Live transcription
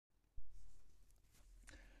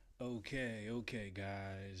Okay,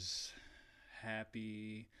 guys.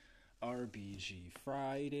 Happy RBG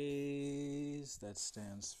Fridays. That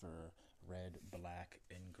stands for Red, Black,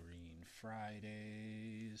 and Green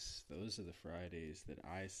Fridays. Those are the Fridays that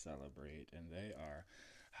I celebrate, and they are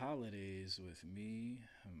holidays with me,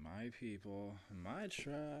 my people, my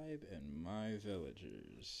tribe, and my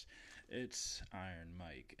villagers. It's Iron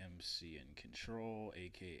Mike, MC in Control,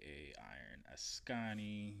 aka Iron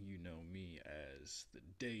Ascani. You know me as the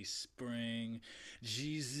Day Spring,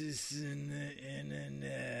 Jesus in the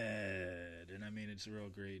internet. And I mean, it's real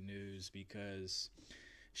great news because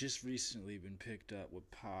just recently been picked up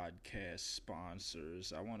with podcast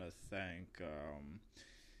sponsors. I want to thank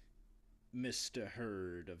Mr.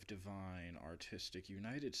 Hurd of Divine Artistic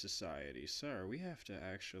United Society. Sir, we have to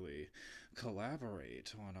actually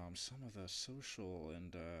collaborate on some of the social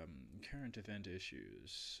and current event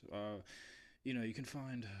issues. You can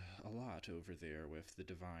find a lot over there with the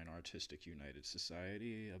Divine Artistic United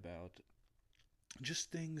Society about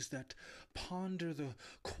just things that ponder the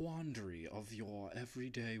quandary of your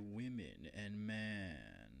everyday women and man,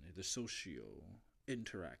 the socio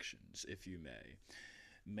interactions, if you may.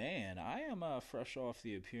 Man, I am fresh off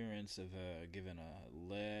the appearance of giving a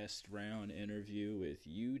last round interview with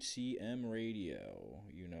UTM Radio.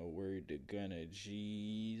 You know, we're the Gunna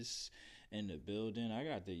G's in the building. I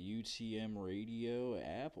got the UTM Radio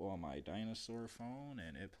app on my dinosaur phone,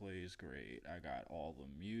 and it plays great. I got all the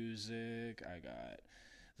music. I got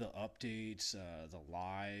the updates, the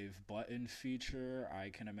live button feature, I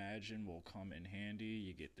can imagine will come in handy.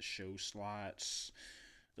 You get the show slots.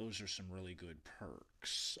 Those are some really good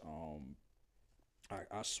perks.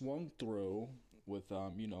 I swung through with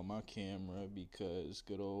my camera because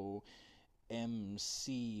good old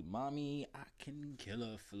MC Mommy, I can kill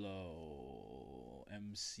a flow.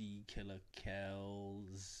 MC Killer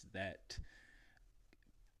Kells, that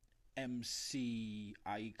MC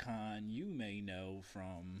icon you may know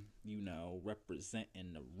from,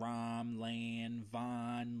 representing the Rhyme Land,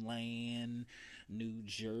 Vine Land, New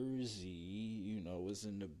Jersey, was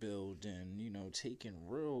in the building, taking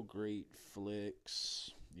real great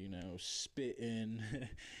flicks, spitting.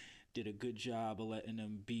 Did a good job of letting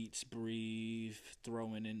them beats breathe,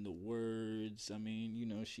 throwing in the words. I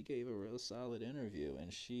mean, she gave a real solid interview,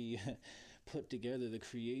 and she put together the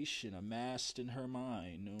creation amassed in her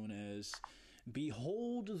mind known as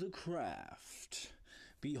Behold the Craft.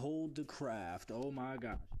 Behold the Craft. Oh my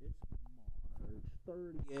gosh, it's March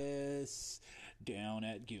 30th down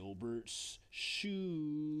at Gilbert's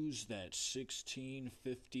Shoes. That's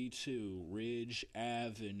 1652 Ridge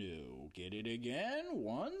Avenue. Get it again?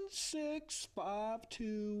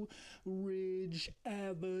 1652 Ridge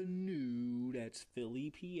Avenue. That's Philly,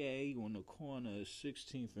 PA, on the corner of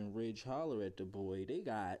 16th and Ridge. Holler at the boy. They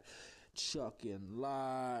got Chuck and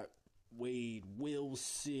Locke, Wade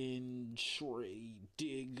Wilson, Trey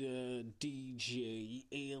Digger, DJ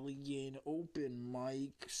Alien, Open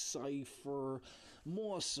Mic, Cypher,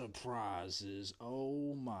 more surprises.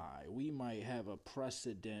 Oh my, we might have a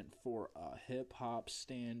precedent for a hip-hop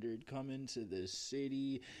standard coming to the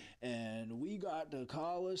city, and we got the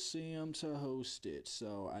Coliseum to host it,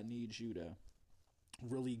 so I need you to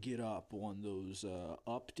really get up on those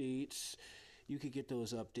updates. You could get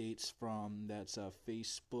those updates from, that's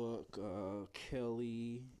Facebook,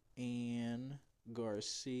 Kelly Ann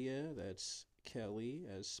Garcia. That's Kelly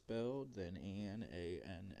as spelled, then Ann,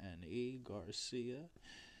 Anne, Garcia.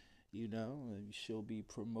 She'll be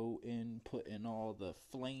promoting, putting all the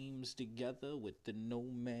flames together with the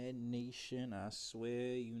Nomad Nation. I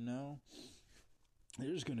swear,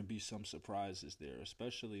 there's going to be some surprises there,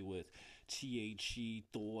 especially with THE,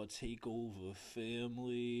 Thor, Takeover,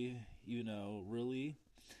 Family, really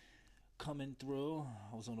coming through.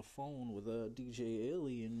 I was on the phone with DJ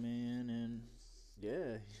Alien, man, and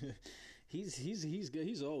yeah,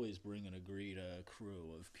 he's always bringing a great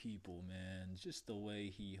crew of people, man. Just the way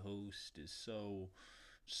he hosts is so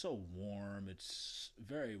warm. It's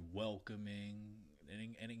very welcoming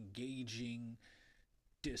and engaging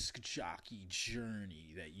disc jockey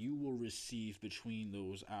journey that you will receive between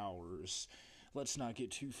those hours. Let's not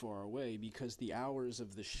get too far away, because the hours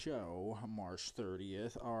of the show, March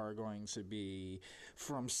 30th, are going to be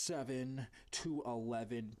from 7 to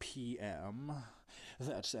 11 p.m.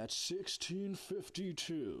 That's at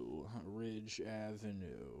 1652 Ridge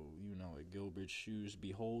Avenue. At Gilbert Shoes.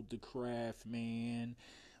 Behold the Craft, man.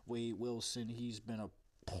 Wade Wilson, he's been a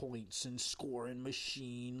points and scoring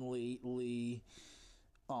machine lately.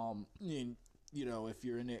 And if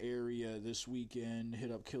you're in the area this weekend,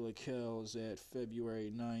 hit up Killer Kells at February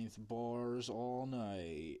 9th, bars all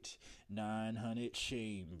night, 900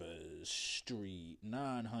 Chambers. Street,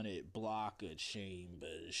 900 block of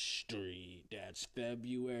Chambers Street. That's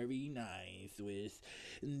February 9th with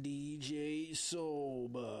DJ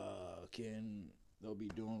Soulbuck. And they'll be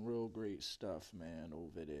doing real great stuff, man,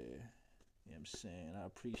 over there. You know what I'm saying? I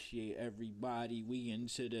appreciate everybody. We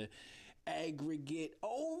into the aggregate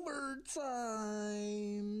overtime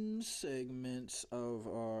segments of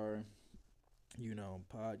our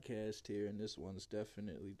podcast here, and this one's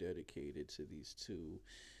definitely dedicated to these two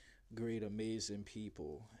great, amazing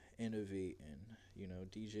people innovating.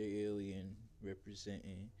 DJ Alien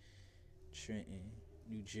representing Trenton,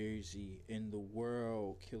 New Jersey, in the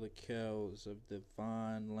world. Killer Kells of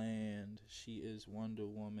Divine Land. She is Wonder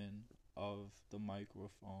Woman of the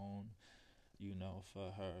microphone,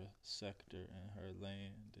 for her sector and her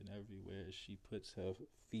land and everywhere she puts her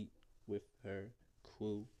feet with her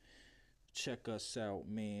crew. Check us out,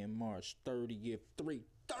 man. March 30th, 3:30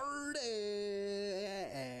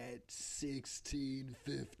 at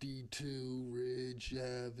 1652 Ridge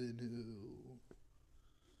Avenue.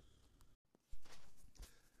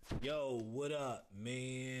 Yo, what up,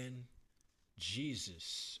 man?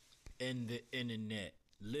 Jesus and the internet.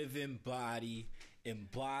 Living body,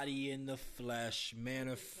 embody in the flesh,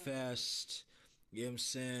 manifest, you know what I'm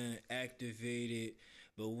saying, activated.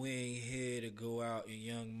 But we ain't here to go out in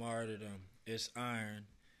young martyrdom. It's Iron,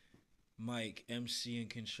 Mike, MC in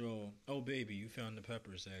control. Oh, baby, you found the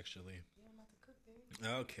peppers, actually. Yeah, I'm about to cook, baby.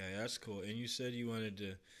 Okay, that's cool. And you said you wanted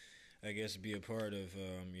to, I guess, be a part of,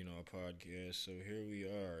 a podcast. So here we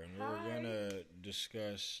are, and we're gonna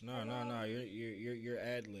discuss. No. You're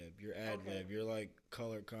ad lib. You're ad lib. You're like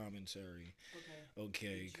color commentary.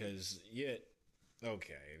 Okay, because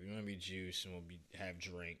okay, if you want to be juice and have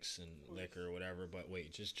drinks and liquor or whatever, but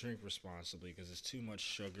wait, just drink responsibly because it's too much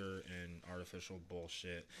sugar and artificial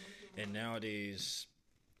bullshit. And nowadays,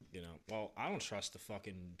 I don't trust the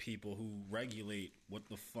fucking people who regulate what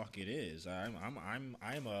the fuck it is. I'm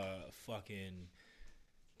a fucking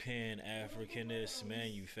Pan-Africanist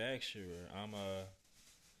manufacturer. I'm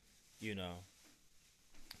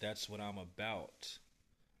that's what I'm about.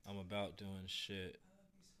 I'm about doing shit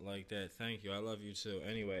like that. Thank you. I love you too.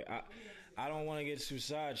 Anyway, I don't want to get too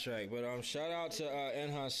sidetracked, but shout out to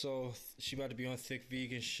Enha Soul. She about to be on Thick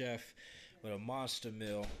Vegan Chef with a monster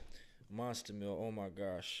meal. Oh my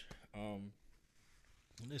gosh.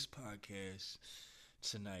 This podcast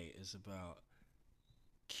tonight is about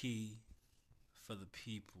Key for the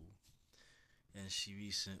people, and she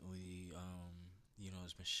recently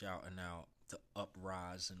has been shouting out the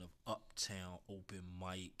uprising of Uptown Open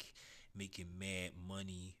Mic, making mad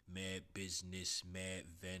money, mad business, mad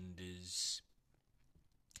vendors,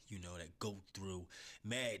 that go through,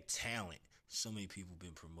 mad talent. So many people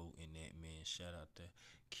been promoting that, man. Shout out to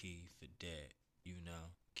Key for that.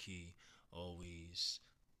 Key always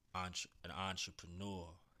an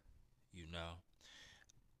entrepreneur,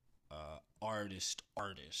 artist,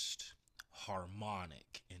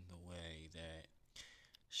 harmonic in the way that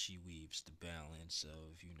she weaves the balance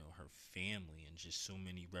of, her family and just so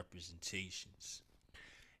many representations.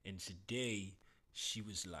 And today, she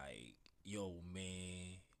was like, yo,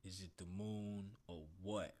 man, is it the moon or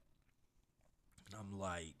what? And I'm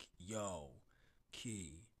like, yo,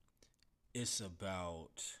 Key, it's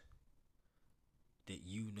about that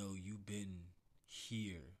you've been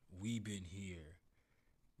here. We've been here.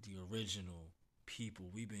 The original people.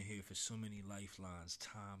 We've been here for so many lifelines,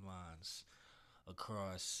 timelines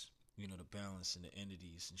across, the balance and the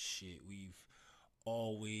entities and shit. We've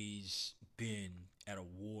always been at a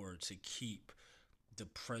war to keep the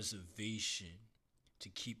preservation, to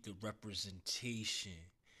keep the representation.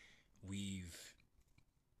 We've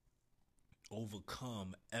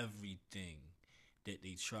overcome everything that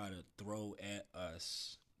they try to throw at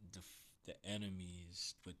us, the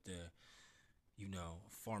enemies with the,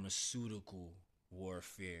 pharmaceutical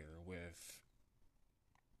warfare, with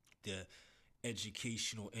the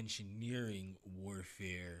educational engineering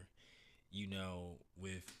warfare,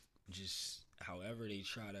 with just however they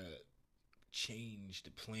try to change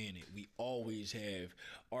the planet. We always have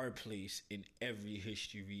our place in every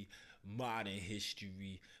history, modern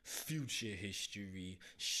history, future history.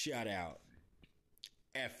 Shout out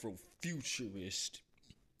Afrofuturist,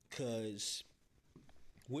 cause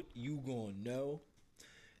what you gonna know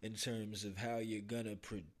in terms of how you're gonna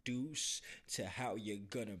produce to how you're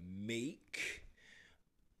gonna make,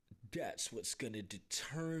 that's what's gonna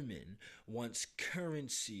determine once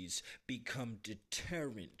currencies become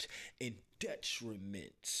deterrent and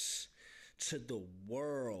detriments to the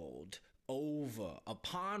world over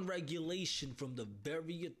upon regulation from the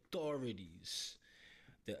very authorities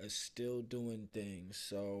that are still doing things.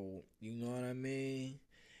 So, you know what I mean?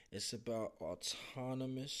 It's about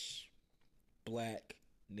autonomous black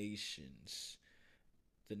nations,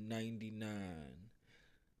 the 99,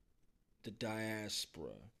 the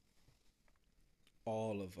diaspora,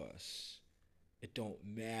 all of us. It don't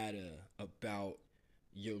matter about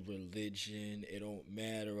your religion. It don't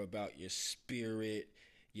matter about your spirit,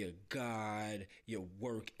 your God, your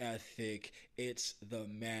work ethic. It's the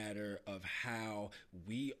matter of how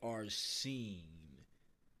we are seen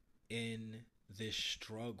in this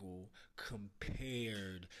struggle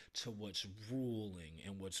compared to what's ruling.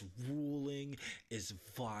 And what's ruling is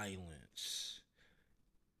violence.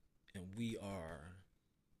 And we are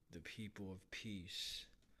the people of peace,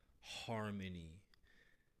 harmony,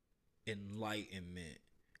 enlightenment.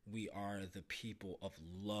 We are the people of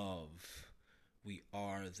love. We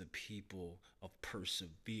are the people of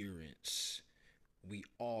perseverance. We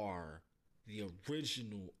are the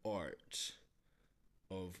original art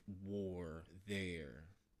of war there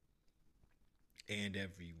and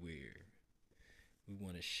everywhere. We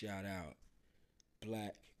want to shout out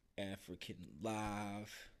Black African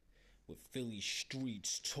Live with Philly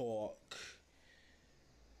Streets Talk.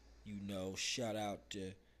 You know, shout out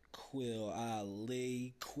to Quill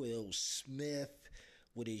Ali, Quill Smith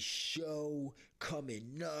with his show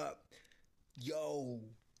coming up. Yo,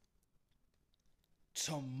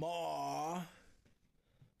 tomorrow,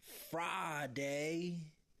 Friday,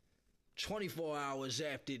 24 hours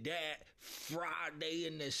after that, Friday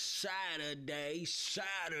into Saturday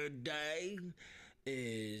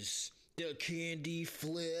is the Candy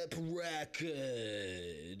Flip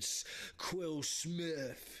Records. Quill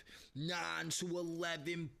Smith, 9 to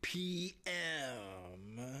 11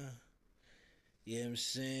 p.m. You know what I'm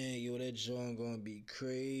saying? Yo, that joint gonna be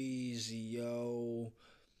crazy, yo.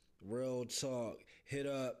 Real talk. Hit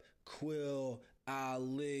up Quill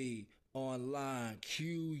Ali online.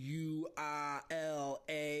 QUILALIE.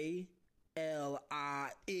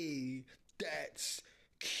 That's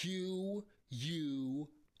QUILALI215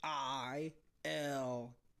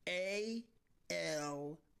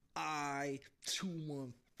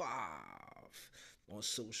 on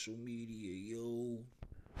social media, yo.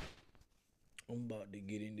 I'm about to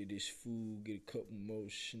get into this food, get a couple more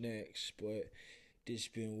snacks, but this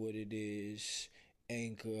been what it is.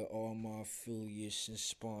 Anchor, all my affiliates and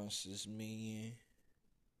sponsors, man.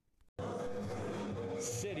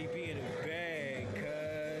 City be in a bag,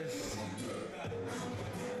 cuz.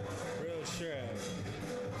 Real trap.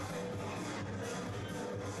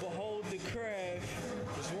 Behold the Craft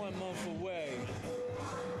is 1 month away.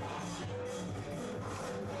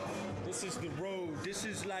 This is the road. This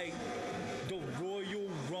is like the Royal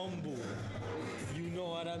Rumble. You know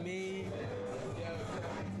what I mean?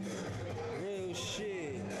 Real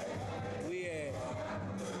shit. We at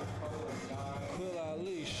Quill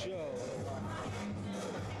Ali show.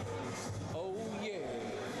 Oh yeah.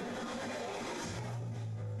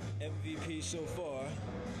 MVP so far.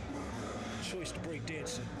 Choice to break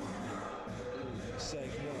dancing. Psych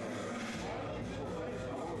one.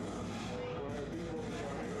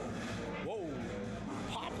 Whoa.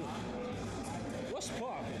 Poppin'. What's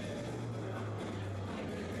poppin'?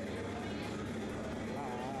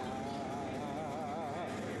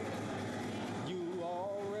 You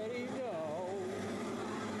already know.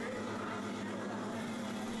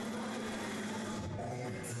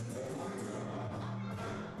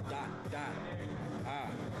 Da, da, ah,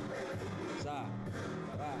 za,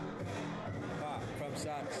 ra, pa, from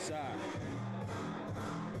side to side.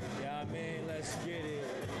 Yeah, I mean, let's get it.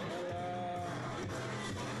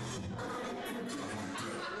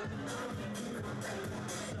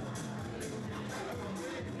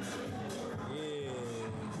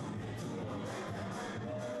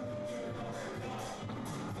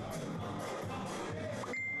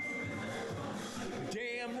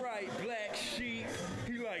 Damn right, Black Sheep.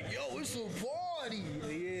 He like, yo, it's a party.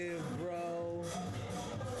 Yeah, bro.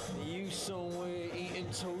 You somewhere eating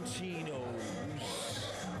Totinos.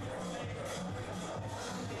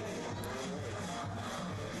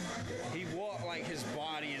 He walked like his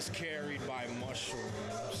body is carried by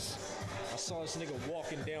mushrooms. I saw this nigga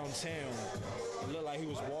walking downtown. It looked like he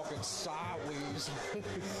was walking sideways.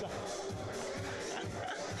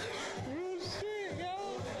 Real shit,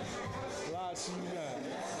 yo. Lie to you not.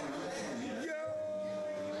 Yo!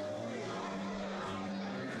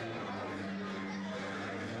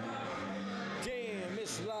 Damn,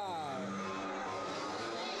 it's live.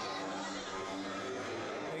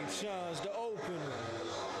 Hey, Sean's the opener.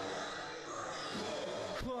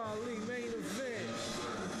 Quality main event.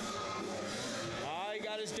 He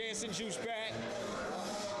got his dancing juice back.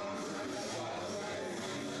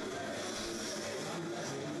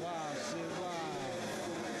 Wow, shit, wow.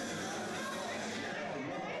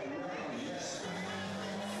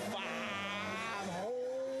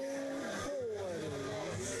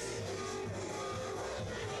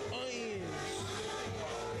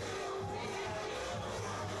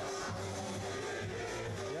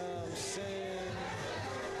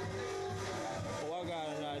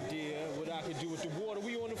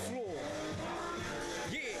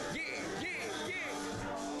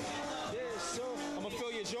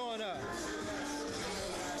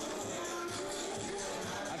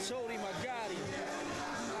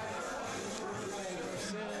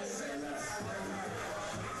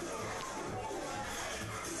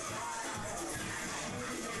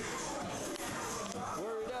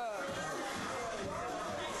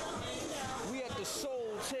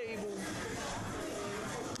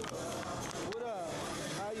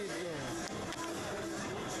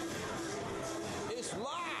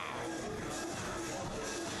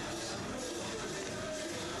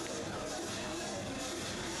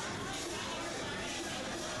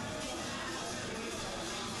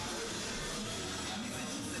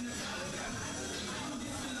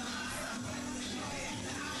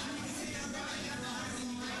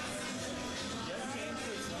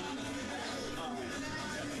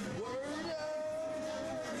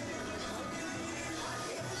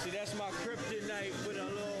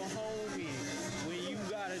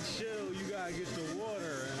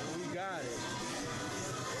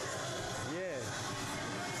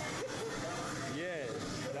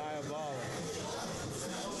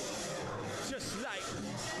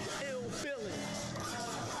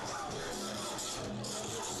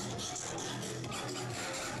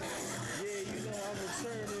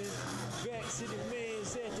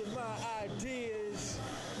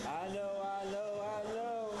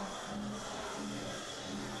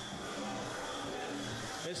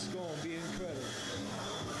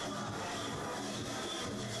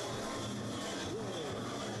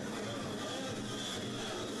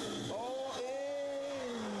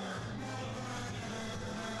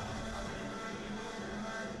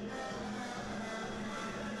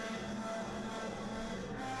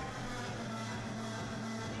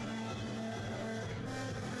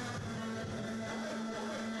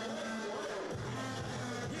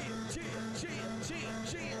 Chill.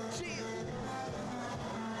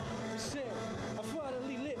 Said, I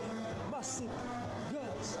finally lit my guns. I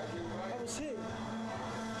was hit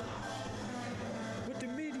with the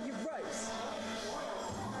media rights.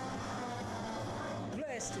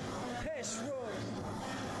 Blasted, hash road.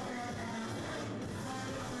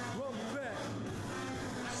 Run back,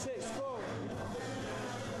 6-4.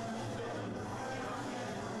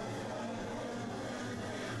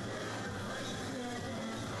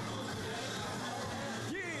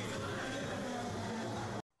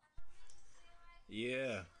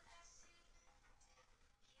 Yeah.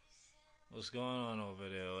 What's going on over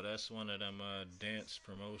there? Well, that's one of them dance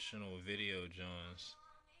promotional video joints.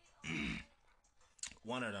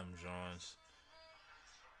 One of them joints.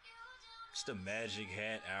 It's the Magic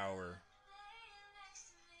Hat Hour.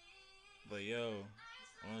 But yo,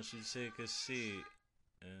 why don't you take a seat?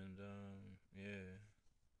 And yeah.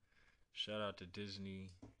 Shout out to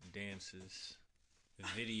Disney Dances.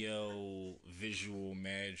 Visual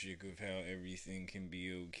magic of how everything can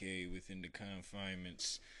be okay within the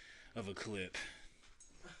confinements of a clip.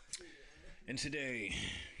 And today,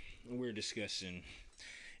 we're discussing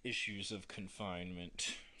issues of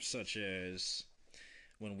confinement, such as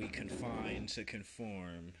when we confine to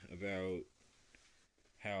conform, about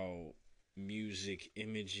how music,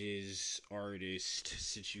 images, artist,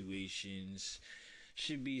 situations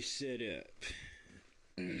should be set up.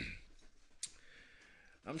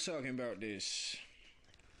 I'm talking about this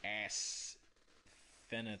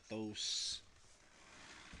Asphanathos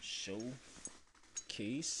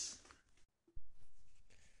showcase.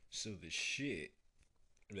 So the shit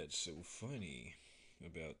that's so funny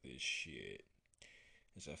about this shit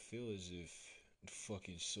is I feel as if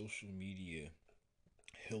fucking social media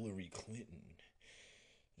Hillary Clinton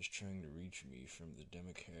is trying to reach me from the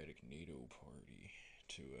Democratic NATO Party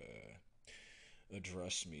to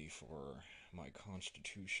address me for my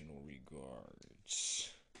constitutional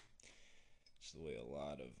regards. It's the way a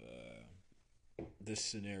lot of this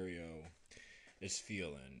scenario is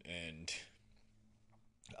feeling, and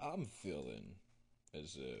I'm feeling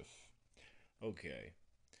as if, okay,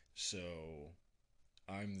 so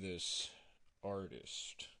I'm this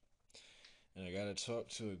artist, and I gotta talk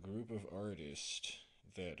to a group of artists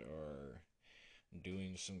that are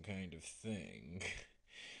doing some kind of thing.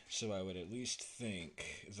 So I would at least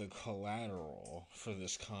think the collateral for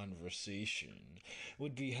this conversation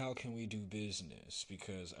would be, how can we do business?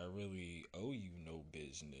 Because I really owe you no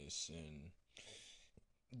business, and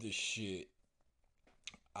the shit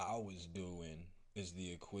I was doing is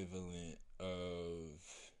the equivalent of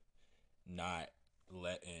not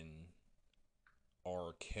letting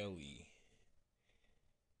R. Kelly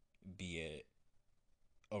be at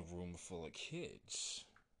a room full of kids,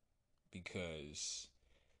 because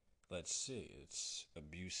let's say it's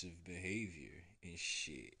abusive behavior and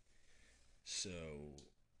shit. So,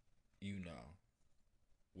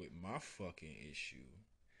 with my fucking issue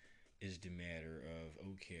is the matter of,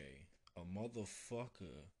 okay, a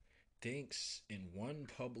motherfucker thinks in one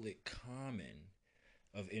public common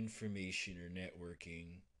of information or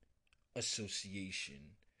networking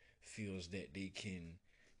association feels that they can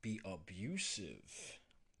be abusive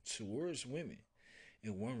towards women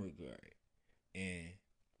in one regard. And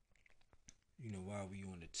while we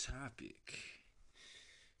on the topic,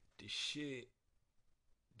 the shit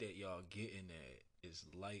that y'all getting at is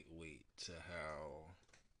lightweight to how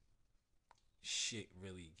shit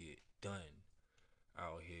really get done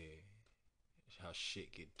out here. How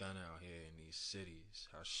shit get done out here in these cities.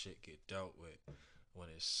 How shit get dealt with when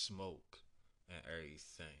it's smoke and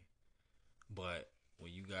everything. But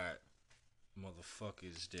when you got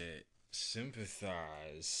motherfuckers that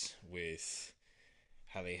sympathize with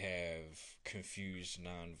how they have confused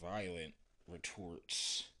nonviolent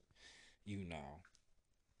retorts,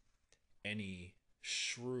 any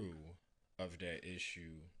shrew of that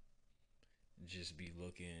issue just be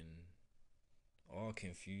looking all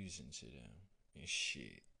confusing to them and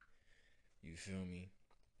shit. You feel me?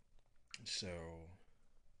 So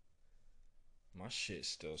my shit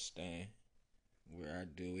still stand where I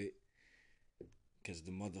do it, cause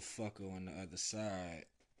the motherfucker on the other side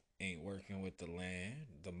ain't working with the land.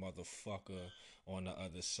 The motherfucker on the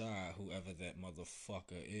other side, whoever that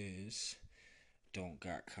motherfucker is, don't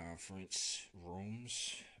got conference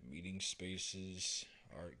rooms, meeting spaces,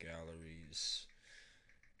 art galleries.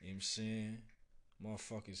 You know what I'm saying?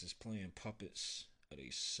 Motherfuckers is playing puppets of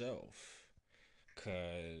they self.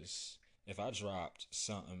 Cause if I dropped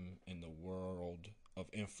something in the world of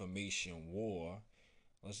information war,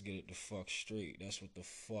 let's get it the fuck straight. That's what the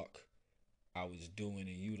fuck I was doing and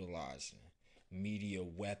utilizing. Media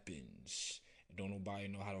weapons Don't nobody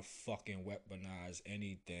know how to fucking weaponize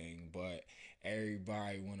anything, but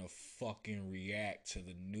everybody wanna fucking react to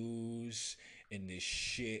the news and this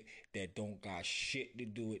shit that don't got shit to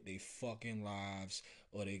do with their fucking lives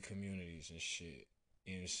or their communities and shit.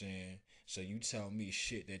 You know what I'm saying? So you tell me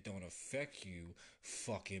shit that don't affect you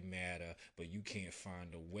fucking matter, but you can't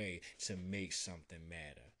find a way to make something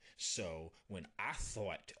matter. So when I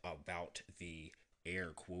thought about the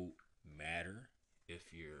air quote matter,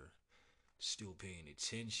 if you're still paying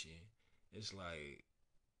attention, it's like,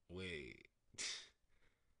 wait,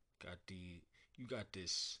 got the you got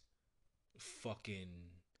this fucking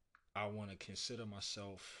I wanna consider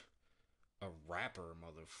myself a rapper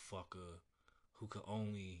motherfucker who could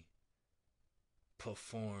only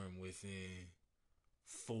perform within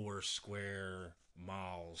 4 square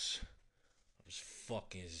miles of his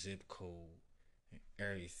fucking zip code and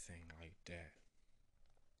everything like that.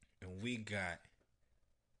 And we got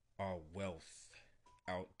our wealth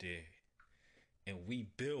out there. And we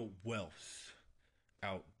build wealth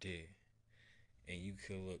out there. And you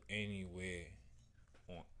can look anywhere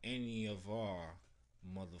on any of our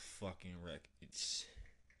motherfucking records.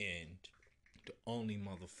 And the only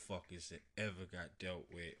motherfuckers that ever got dealt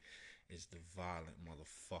with is the violent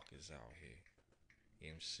motherfuckers out here. You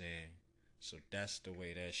know what I'm saying? So that's the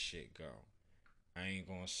way that shit go. I ain't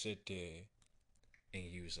gonna sit there and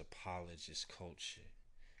use apologist culture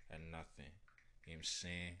and nothing. You know what I'm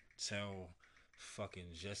saying? Tell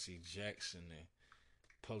fucking Jesse Jackson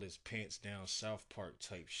to pull his pants down South Park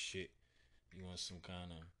type shit. You want some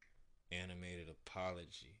kind of animated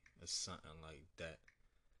apology or something like that.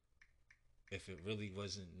 If it really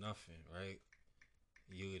wasn't nothing, right?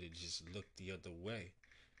 You would have just looked the other way.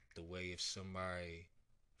 The way if somebody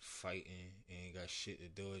fighting ain't got shit to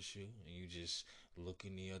do with you and you just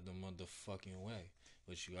looking the other motherfucking way.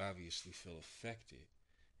 But you obviously feel affected.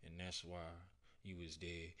 And that's why you was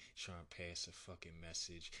there trying to pass a fucking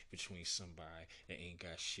message between somebody that ain't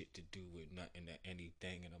got shit to do with nothing or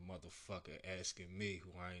anything and a motherfucker asking me who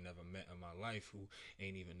I ain't never met in my life, who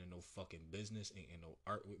ain't even in no fucking business, ain't in no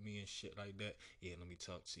art with me and shit like that. Yeah, let me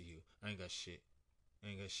talk to you. I ain't got shit. I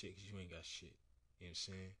ain't got shit because you ain't got shit. You know what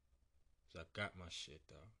I'm saying? So I got my shit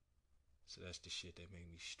though. So that's the shit that made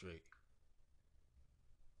me straight.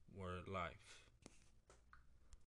 Word life.